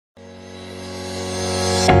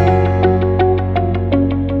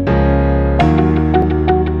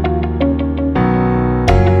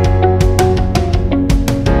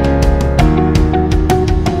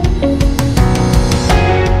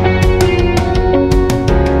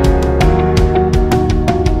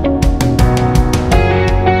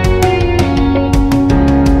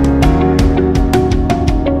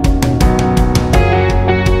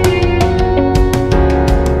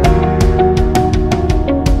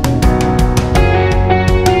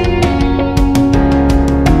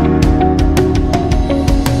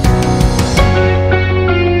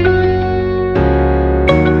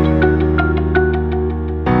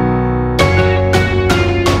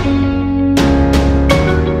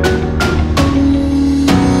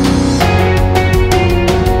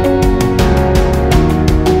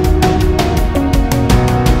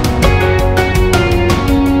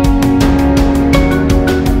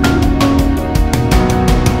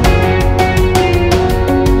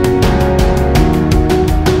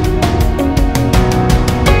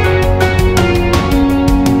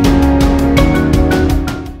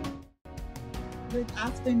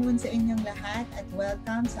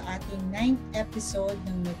ating 9th episode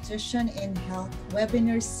ng Nutrition and Health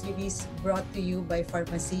Webinar Series brought to you by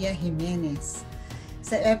Pharmaceia Jimenez.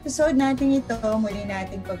 Sa episode natin ito, muli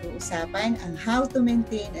nating pag-uusapan ang how to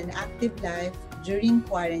maintain an active life during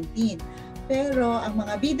quarantine. Pero ang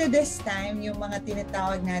mga bida this time, yung mga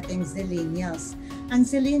tinatawag nating Z-illenials. Ang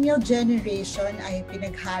Z-illennial generation ay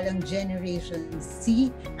pinaghalang Generation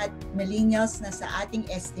Z at millennials na sa ating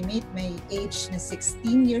estimate may age na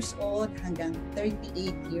 16 years old hanggang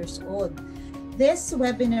 38 years old. This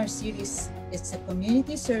webinar series is a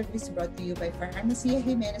community service brought to you by Pharmaceia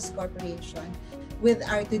Jimenez Corporation with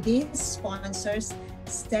our today's sponsors,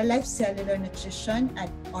 Cellife Cellular Nutrition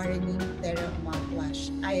at Oraneem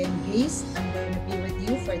Mouthwash. I am Grace. I'm going to be with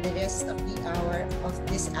you for the rest of the hour of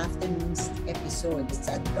this afternoon's episode. It's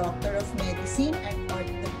a doctor of medicine and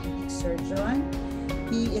orthopedic surgeon.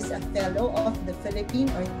 He is a fellow of the Philippine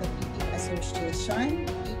Orthopedic Association.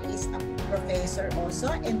 He is a professor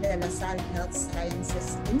also in the LaSalle Health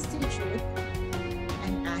Sciences Institute,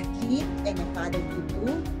 an athlete and a father to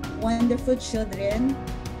two wonderful children.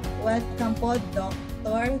 Welcome po,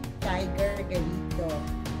 Dr. Garrido.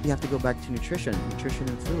 You have to go back to nutrition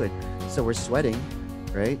and fluid. So we're sweating,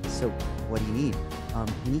 right? So what do you need?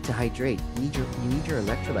 You need to hydrate. You need your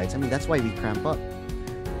electrolytes. I mean, that's why we cramp up.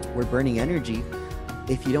 We're burning energy.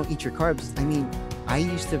 If you don't eat your carbs, I mean, I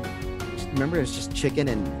used to remember it was just chicken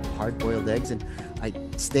and hard-boiled eggs, and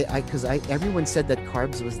everyone said that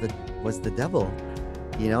carbs was the devil.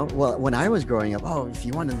 You know, well, when I was growing up, if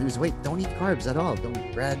you want to lose weight, don't eat carbs at all. Don't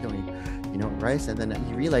eat bread, don't eat, rice. And then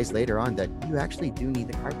you realize later on that you actually do need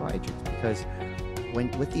the carbohydrates, because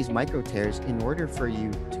with these micro tears, in order for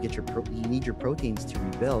you to get you need your proteins to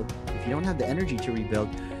rebuild. If you don't have the energy to rebuild,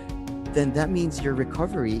 then that means your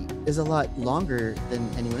recovery is a lot longer than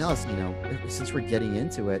anyone else. Since we're getting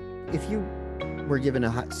into it, if you were given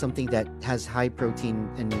something that has high protein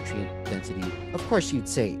and nutrient density, of course you'd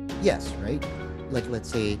say yes, right? Like, let's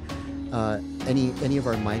say any of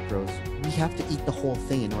our micros, we have to eat the whole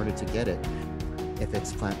thing in order to get it. If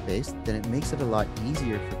it's plant-based, then it makes it a lot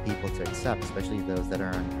easier for people to accept, especially those that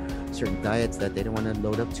are on certain diets that they don't want to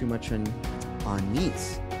load up too much on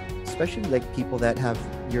meats, especially like people that have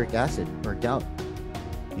uric acid or gout,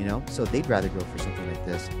 so they'd rather go for something like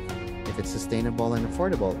this if it's sustainable and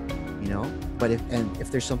affordable, but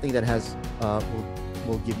if there's something that has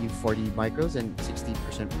will give you 40 micros and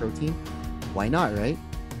 60% protein, why not, right?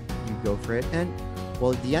 You go for it. And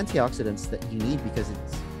well, the antioxidants that you need, because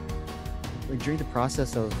it's during the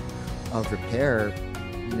process of repair,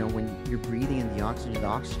 when you're breathing in the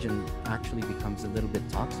oxygen actually becomes a little bit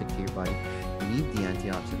toxic to your body. You need the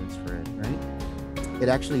antioxidants for it, right? It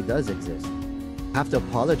actually does exist. I have to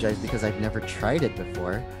apologize because I've never tried it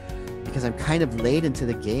before, because I'm kind of late into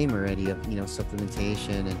the game already of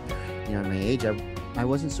supplementation, and at my age I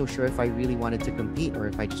wasn't so sure if I really wanted to compete or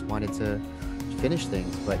if I just wanted to finish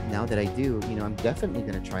things. But now that I do, I'm definitely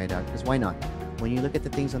going to try it out, because why not? When you look at the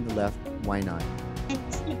things on the left, why not?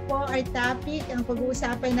 Next week po, our topic, ang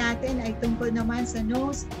pag-uusapan natin ay tungkol naman sa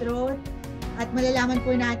nose, throat, at malalaman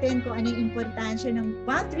po natin kung ano yung importansya ng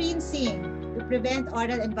mouth rinsing to prevent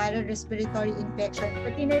oral and viral respiratory infection.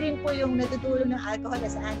 Pati na rin po yung natutulong ng alcohol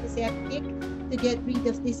as antiseptic to get rid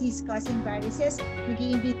of disease-causing viruses.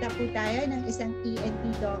 Mag-iimbita po tayo ng isang ENT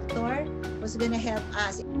doctor who's gonna help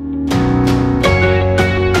us.